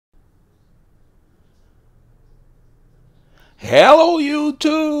Hello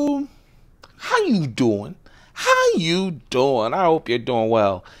YouTube. How you doing? How you doing? I hope you're doing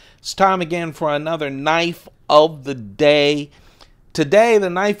well. It's time again for another knife of the day. Today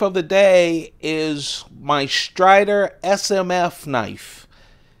the knife of the day is my Strider SMF knife.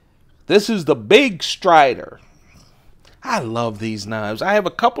 This is the big Strider. I love these knives. I have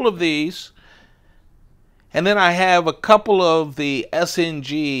a couple of these, and then I have a couple of the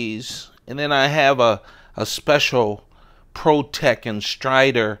SNGs, and then I have a special ProTech and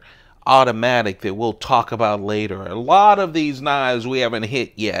Strider automatic that we'll talk about later. A lot of these knives we haven't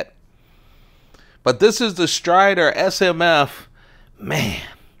hit yet, but this is the Strider SMF. Man,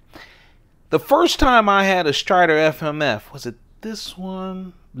 the first time I had a Strider SMF, was it this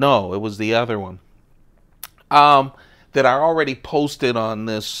one? No, it was the other one that I already posted on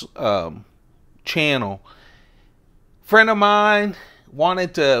this channel. Friend of mine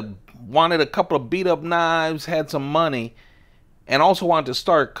wanted a couple of beat up knives, had some money, and also wanted to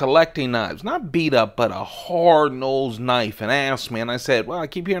start collecting knives. Not beat up, but a hard nosed knife, and asked me, and I said, well, I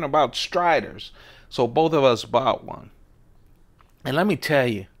keep hearing about Striders. So both of us bought one. And let me tell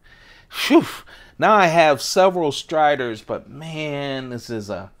you, whew, now I have several Striders, but man, it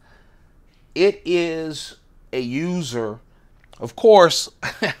is a user. Of course,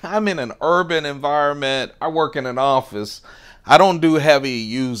 I'm in an urban environment. I work in an office. I don't do heavy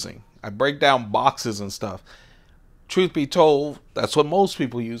using. I break down boxes and stuff. Truth be told, that's what most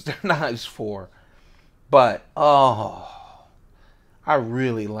people use their knives for. But, oh, I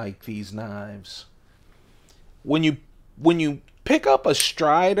really like these knives. When you pick up a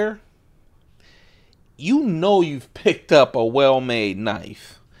Strider, you know you've picked up a well-made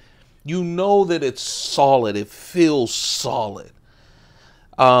knife. You know that it's solid. It feels solid.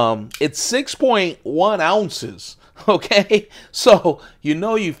 It's 6.1 ounces. Okay, so you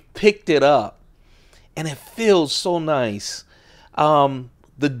know you've picked it up, and it feels so nice. The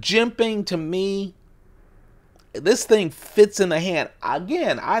jimping, to me, this thing fits in the hand.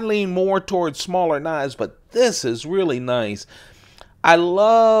 Again, I lean more towards smaller knives, but this is really nice. I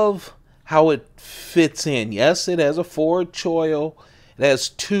love how it fits in. Yes, it has a forward choil. It has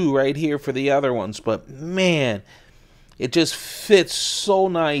two right here for the other ones, but man, it just fits so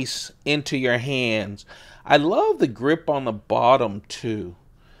nice into your hands. I love the grip on the bottom too.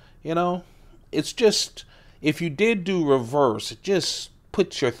 You know, it's just, if you did do reverse, it just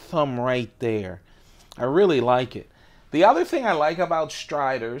puts your thumb right there. I really like it. The other thing I like about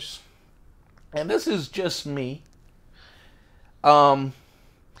Striders, and this is just me, I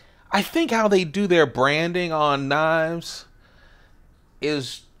think how they do their branding on knives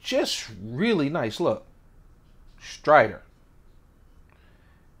is just really nice. Look, Strider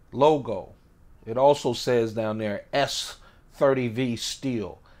logo. It also says down there S30V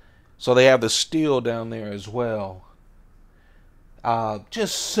steel. So they have the steel down there as well.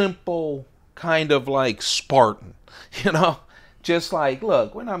 Just simple, kind of like Spartan, you know? Just like,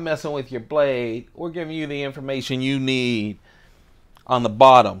 look, we're not messing with your blade. We're giving you the information you need on the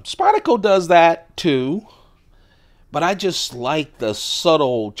bottom. Spyderco does that too. But I just like the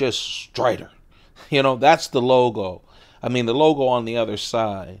subtle, just Strider. You know, that's the logo. I mean, the logo on the other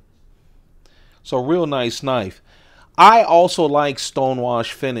side. So, real nice knife. I also like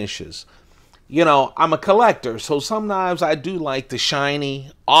stonewash finishes. You know, I'm a collector, so some knives I do like the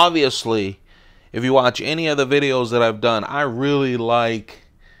shiny. Obviously, if you watch any of the videos that I've done, I really like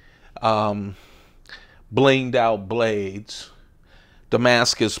blinged out blades.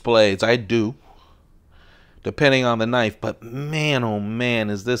 Damascus blades, I do. Depending on the knife, but man, oh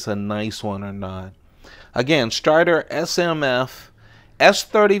man, is this a nice one or not? Again, Strider SMF,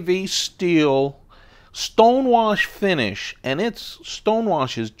 S30V steel, stonewash finish, and its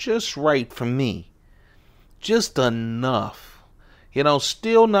stonewash is just right for me. Just enough. You know,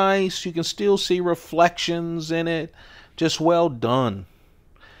 still nice. You can still see reflections in it. Just well done.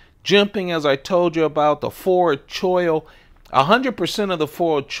 Jimping, as I told you about, the forward choil, 100% of the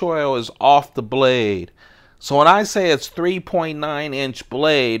forward choil is off the blade. So when I say it's 3.9 inch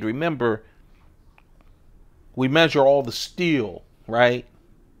blade, remember, we measure all the steel, right?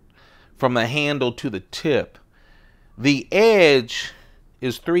 From the handle to the tip. The edge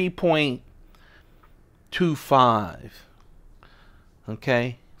is 3.25.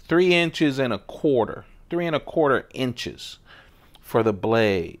 Okay? 3 inches and a quarter. 3¼ inches for the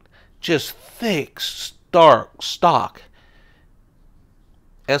blade. Just thick, stock.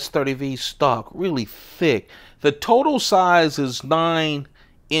 S30V stock, really thick. The total size is 9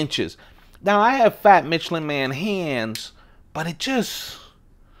 inches. Now, I have fat Michelin Man hands, but it just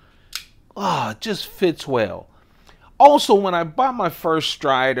fits well. Also, when I bought my first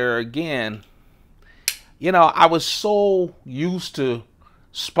Strider, again, You know, I was so used to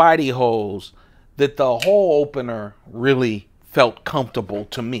Spidey holes that the hole opener really felt comfortable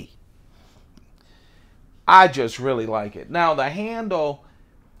to me. I just really like it. Now the handle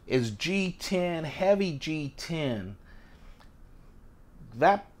is G10, heavy G10.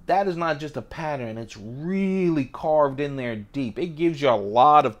 That is not just a pattern, it's really carved in there deep. It gives you a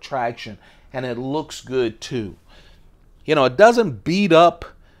lot of traction and it looks good too. You know, it doesn't beat up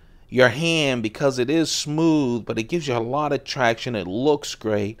your hand because it is smooth, but it gives you a lot of traction. It looks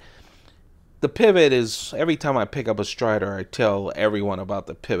great. The pivot is, every time I pick up a Strider, I tell everyone about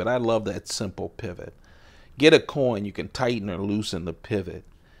the pivot. I love that simple pivot. Get a coin, you can tighten or loosen the pivot.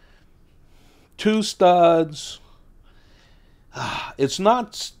 2 studs. It's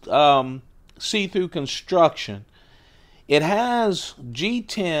not see-through construction. It has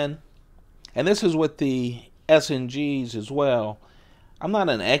G10, and this is with the S&Gs as well. I'm not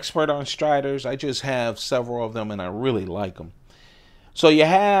an expert on Striders. I just have several of them, and I really like them. So you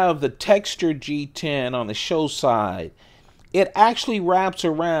have the textured G10 on the show side. It actually wraps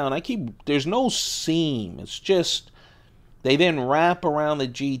around. There's no seam. It's just, they then wrap around the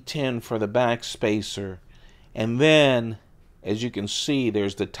G10 for the back spacer. And then, as you can see,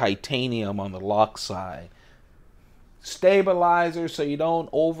 there's the titanium on the lock side. Stabilizer so you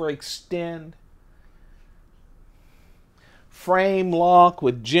don't overextend. Frame lock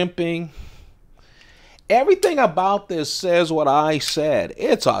with jimping. Everything about this says what I said.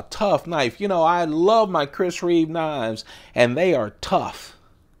 It's a tough knife. You know, I love my Chris Reeve knives, and they are tough.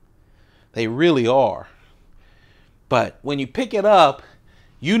 They really are. But when you pick it up,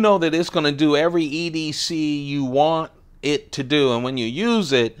 you know that it's going to do every EDC you want it to do. And when you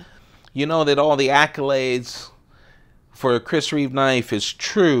use it, you know that all the accolades for a Chris Reeve knife is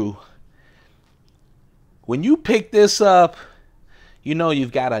true. When you pick this up, you know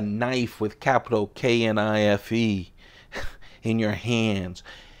you've got a knife with capital K-N-I-F-E in your hands.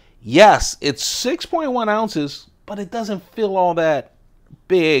 Yes, it's 6.1 ounces, but it doesn't feel all that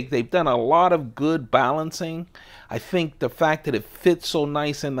big. They've done a lot of good balancing. I think the fact that it fits so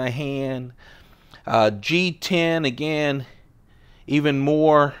nice in the hand. G10, again, even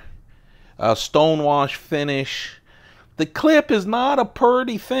more stonewash finish. The clip is not a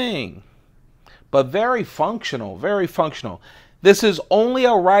pretty thing, but very functional, very functional. This is only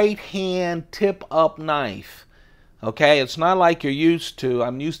a right hand tip up knife. Okay, it's not like you're used to.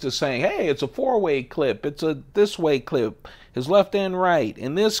 I'm used to saying, hey, it's a 4-way clip. It's a this-way clip. It's left and right.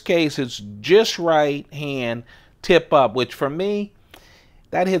 In this case, it's just right hand tip up, which for me,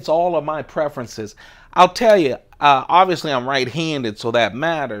 that hits all of my preferences. I'll tell you, obviously I'm right-handed, so that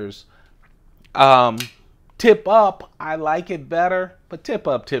matters. Tip up, I like it better, but tip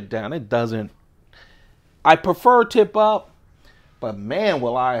up, tip down, it doesn't. I prefer tip up. But man,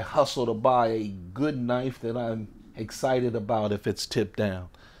 will I hustle to buy a good knife that I'm excited about if it's tipped down.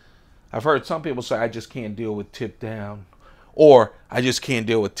 I've heard some people say, I just can't deal with tip down. Or, I just can't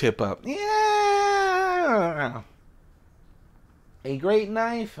deal with tip up. Yeah. A great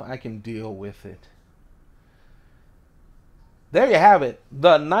knife, I can deal with it. There you have it.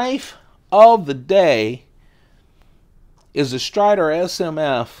 The knife of the day is the Strider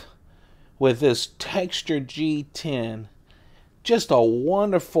SMF with this textured G10. Just a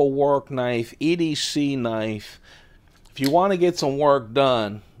wonderful work knife, EDC knife. If you want to get some work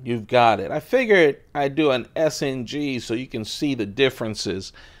done, you've got it. I figured I'd do an SNG so you can see the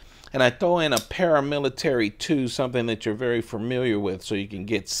differences. And I throw in a paramilitary too, something that you're very familiar with, so you can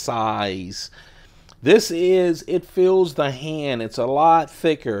get size. It fills the hand. It's a lot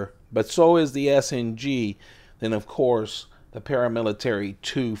thicker, but so is the SNG. Then, of course, the paramilitary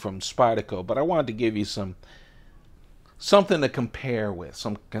 2 from Spyderco. But I wanted to give you something to compare with.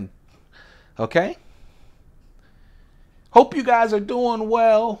 Okay? Hope you guys are doing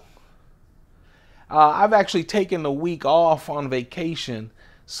well. I've actually taken the week off on vacation.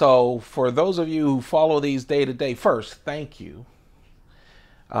 So for those of you who follow these day to day, first, thank you.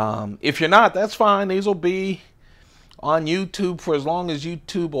 If you're not, that's fine. These will be on YouTube for as long as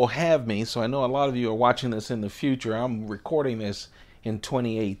YouTube will have me. So I know a lot of you are watching this in the future. I'm recording this in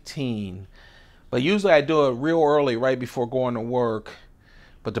 2018. But usually I do it real early, right before going to work.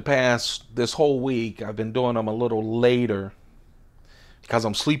 But this whole week, I've been doing them a little later because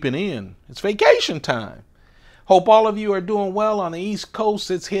I'm sleeping in. It's vacation time. Hope all of you are doing well on the East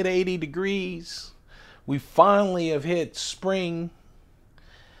Coast. It's hit 80 degrees. We finally have hit spring.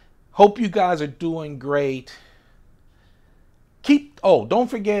 Hope you guys are doing great. Don't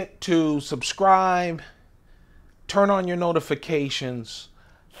forget to subscribe, turn on your notifications.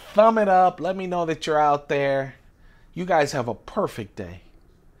 Thumb it up. Let me know that you're out there. You guys have a perfect day.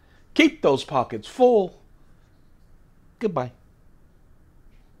 Keep those pockets full. Goodbye.